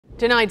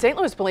Tonight, St.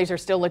 Louis police are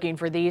still looking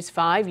for these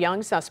 5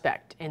 young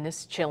suspects in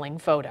this chilling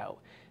photo.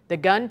 The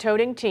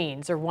gun-toting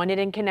teens are wanted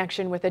in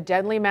connection with a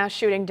deadly mass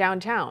shooting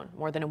downtown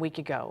more than a week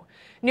ago.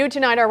 New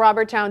tonight, our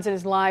Robert Townsend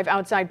is live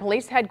outside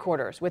police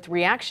headquarters with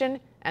reaction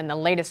and the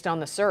latest on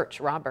the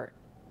search. Robert.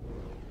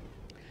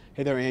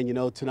 Hey there, Ann. You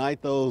know,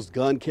 tonight those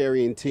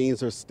gun-carrying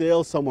teens are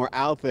still somewhere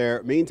out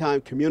there.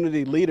 Meantime,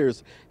 community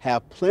leaders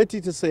have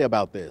plenty to say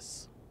about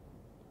this.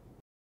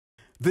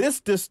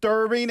 This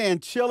disturbing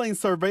and chilling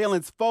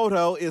surveillance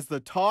photo is the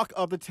talk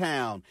of the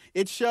town.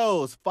 It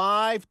shows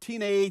 5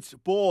 teenage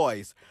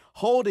boys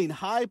holding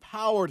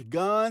high-powered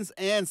guns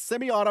and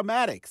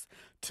semi-automatics.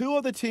 2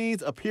 of the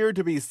teens appear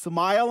to be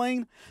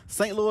smiling.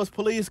 St. Louis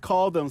police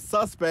called them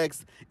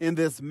suspects in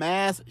this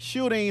mass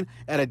shooting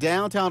at a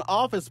downtown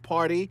office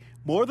party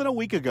more than a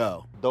week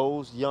ago.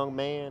 Those young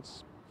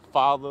men's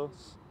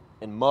fathers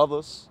and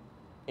mothers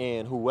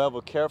and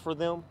whoever care for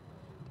them,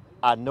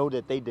 I know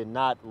that they did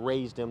not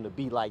raise them to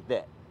be like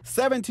that.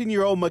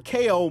 17-year-old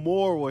Mikhail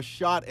Moore was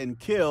shot and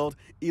killed.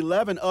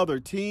 11 other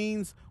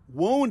teens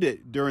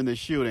wounded during the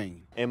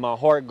shooting. And my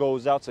heart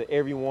goes out to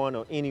everyone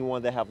or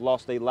anyone that have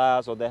lost their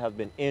lives or that have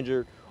been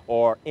injured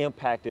or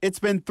impacted. It's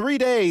been 3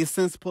 days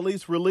since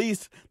police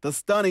released the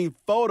stunning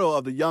photo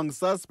of the young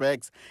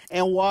suspects,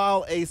 and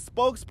while a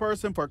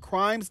spokesperson for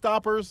Crime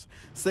Stoppers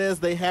says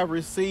they have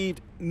received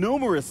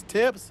numerous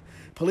tips,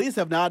 police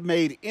have not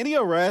made any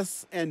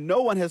arrests and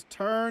no one has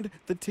turned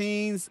the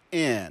teens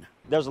in.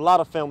 There's a lot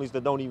of families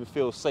that don't even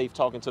feel safe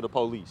talking to the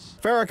police.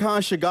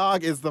 Farrakhan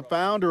Shagag is the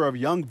founder of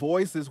Young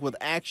Voices with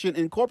Action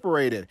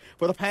Incorporated.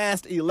 For the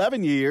past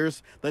 11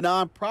 years, the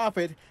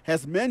nonprofit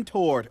has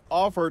mentored,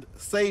 offered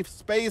safe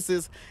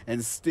spaces,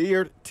 and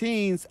steered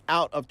teens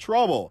out of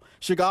trouble.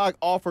 Shagag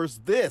offers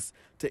this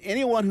to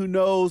anyone who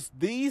knows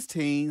these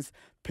teens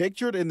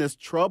pictured in this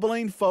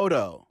troubling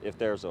photo. If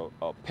there's a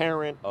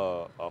parent,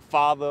 a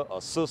father, a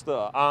sister,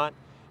 an aunt,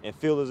 and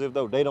feel as if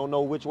though they don't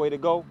know which way to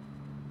go,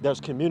 there's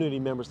community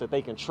members that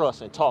they can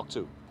trust and talk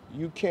to.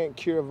 You can't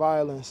cure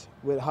violence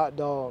with hot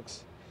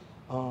dogs.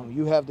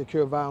 You have to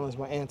cure violence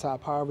with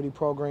anti-poverty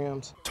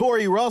programs.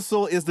 Tori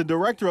Russell is the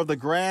director of the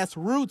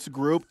grassroots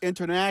group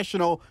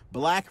International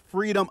Black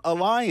Freedom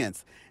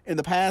Alliance. In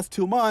the past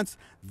 2 months,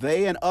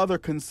 they and other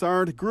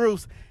concerned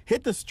groups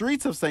hit the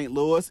streets of St.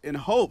 Louis in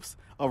hopes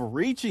of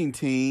reaching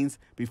teens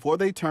before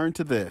they turn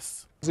to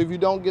this. If you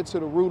don't get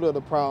to the root of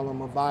the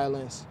problem of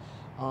violence,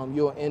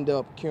 you'll end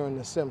up curing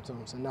the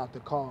symptoms and not the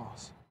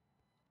cause.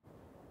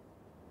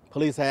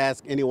 Police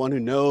ask anyone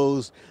who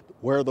knows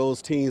where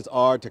those teens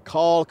are to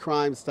call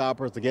Crime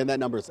Stoppers. Again,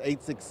 that number is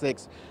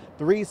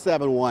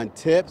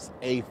 866-371-TIPS.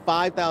 A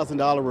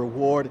 $5,000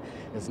 reward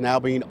is now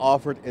being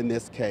offered in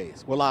this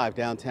case. We're live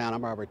downtown.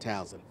 I'm Robert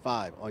Townsend,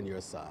 5 on your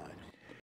side.